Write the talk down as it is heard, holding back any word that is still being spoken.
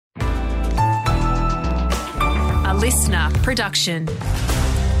listener production.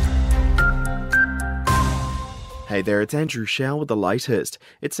 Hey there, it's Andrew Shaw with the latest.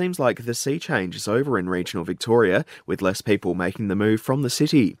 It seems like the sea change is over in regional Victoria, with less people making the move from the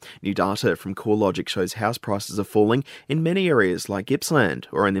city. New data from CoreLogic shows house prices are falling in many areas like Gippsland,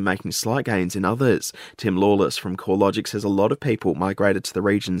 or only making slight gains in others. Tim Lawless from CoreLogic says a lot of people migrated to the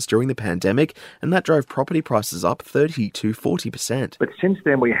regions during the pandemic, and that drove property prices up 30 to 40%. But since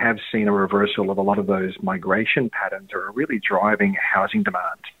then, we have seen a reversal of a lot of those migration patterns that are really driving housing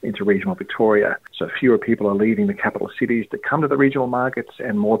demand into regional Victoria. So fewer people are leaving the capital cities to come to the regional markets,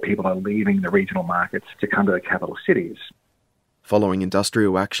 and more people are leaving the regional markets to come to the capital cities. Following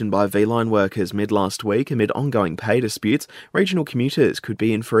industrial action by V-Line workers mid-last week amid ongoing pay disputes, regional commuters could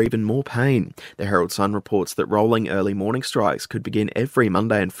be in for even more pain. The Herald Sun reports that rolling early morning strikes could begin every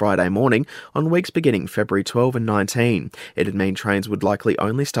Monday and Friday morning on weeks beginning February 12 and 19. It'd mean trains would likely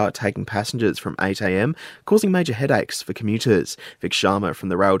only start taking passengers from 8 a.m, causing major headaches for commuters. Vic Sharma from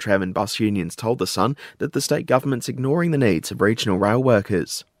the Rail Tram and Bus Unions told The Sun that the state government's ignoring the needs of regional rail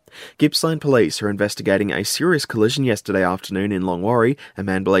workers. Gippsland police are investigating a serious collision yesterday afternoon in Longwarry, a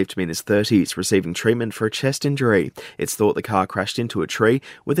man believed to be in his 30s receiving treatment for a chest injury. It's thought the car crashed into a tree,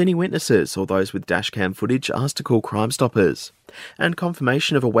 with any witnesses or those with dashcam footage asked to call Crime Stoppers. And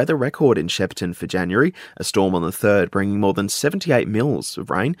confirmation of a weather record in Shepparton for January, a storm on the 3rd bringing more than 78 mils of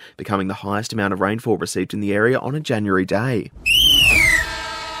rain, becoming the highest amount of rainfall received in the area on a January day.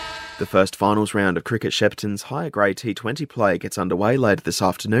 The first finals round of Cricket Shepparton's higher grade T20 play gets underway later this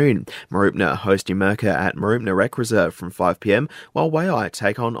afternoon. Mooroopna host Numurkah at Mooroopna Rec Reserve from 5 p.m, while Waiai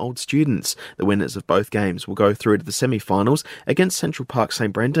take on Old Students. The winners of both games will go through to the semi-finals against Central Park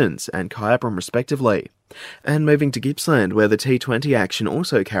St Brendan's and Kyabram respectively. And moving to Gippsland, where the T20 action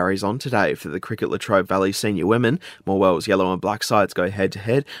also carries on today for the Cricket Latrobe Valley senior women. Morwell's yellow and black sides go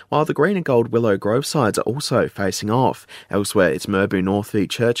head-to-head, while the green and gold Willow Grove sides are also facing off. Elsewhere, it's Merbau North v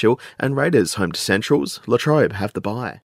Churchill, and Raiders home to Centrals. Latrobe have the bye.